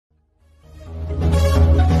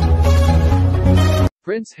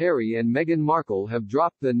Prince Harry and Meghan Markle have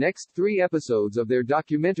dropped the next 3 episodes of their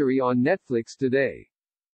documentary on Netflix today.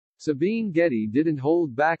 Sabine Getty didn't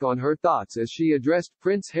hold back on her thoughts as she addressed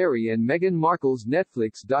Prince Harry and Meghan Markle's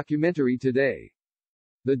Netflix documentary today.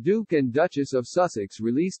 The Duke and Duchess of Sussex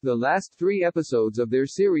released the last 3 episodes of their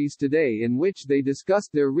series today, in which they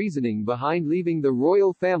discussed their reasoning behind leaving the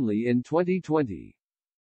royal family in 2020.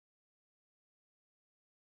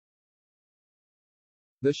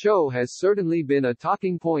 The show has certainly been a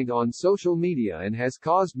talking point on social media and has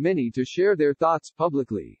caused many to share their thoughts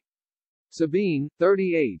publicly. Sabine,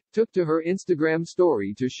 38, took to her Instagram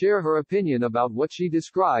story to share her opinion about what she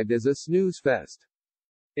described as a snooze fest.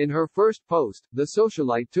 In her first post, the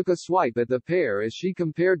socialite took a swipe at the pair as she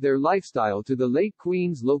compared their lifestyle to the late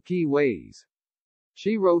Queen's low-key ways.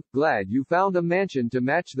 She wrote, "Glad you found a mansion to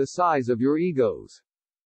match the size of your egos."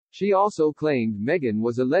 She also claimed Meghan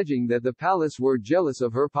was alleging that the palace were jealous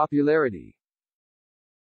of her popularity.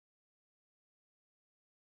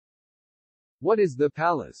 "What is the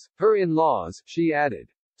palace? Her in-laws," she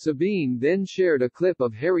added. Sabine then shared a clip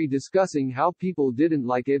of Harry discussing how people didn't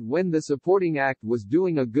like it when the supporting act was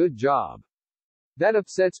doing a good job. "That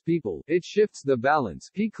upsets people, it shifts the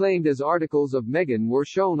balance," he claimed as articles of Meghan were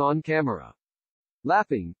shown on camera.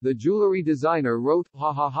 Laughing, the jewelry designer wrote,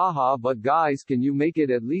 "Ha ha ha ha, but guys, can you make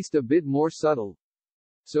it at least a bit more subtle?"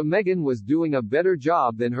 So Meghan was doing a better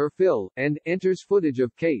job than her fill, and enters footage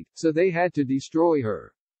of Kate, so they had to destroy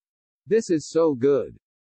her. "This is so good."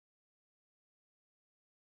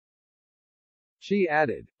 She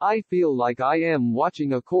added, "I feel like I am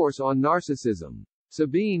watching a course on narcissism."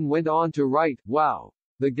 Sabine went on to write, "Wow.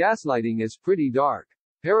 The gaslighting is pretty dark."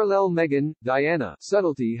 Parallel Meghan, Diana,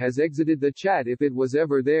 subtlety has exited the chat if it was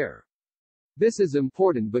ever there. This is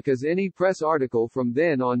important because any press article from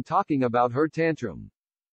then on talking about her tantrum.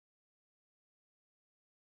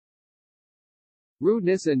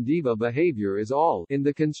 Rudeness and diva behavior is all in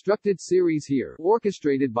the constructed series here,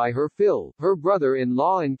 orchestrated by her Phil, her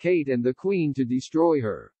brother-in-law and Kate and the Queen to destroy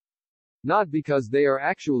her. Not because they are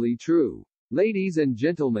actually true. Ladies and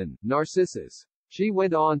gentlemen, Narcissus. She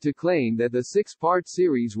went on to claim that the 6-part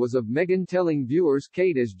series was of Meghan telling viewers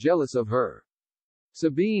Kate is jealous of her.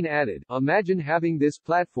 Sabine added, "Imagine having this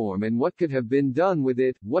platform and what could have been done with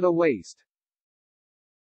it, what a waste."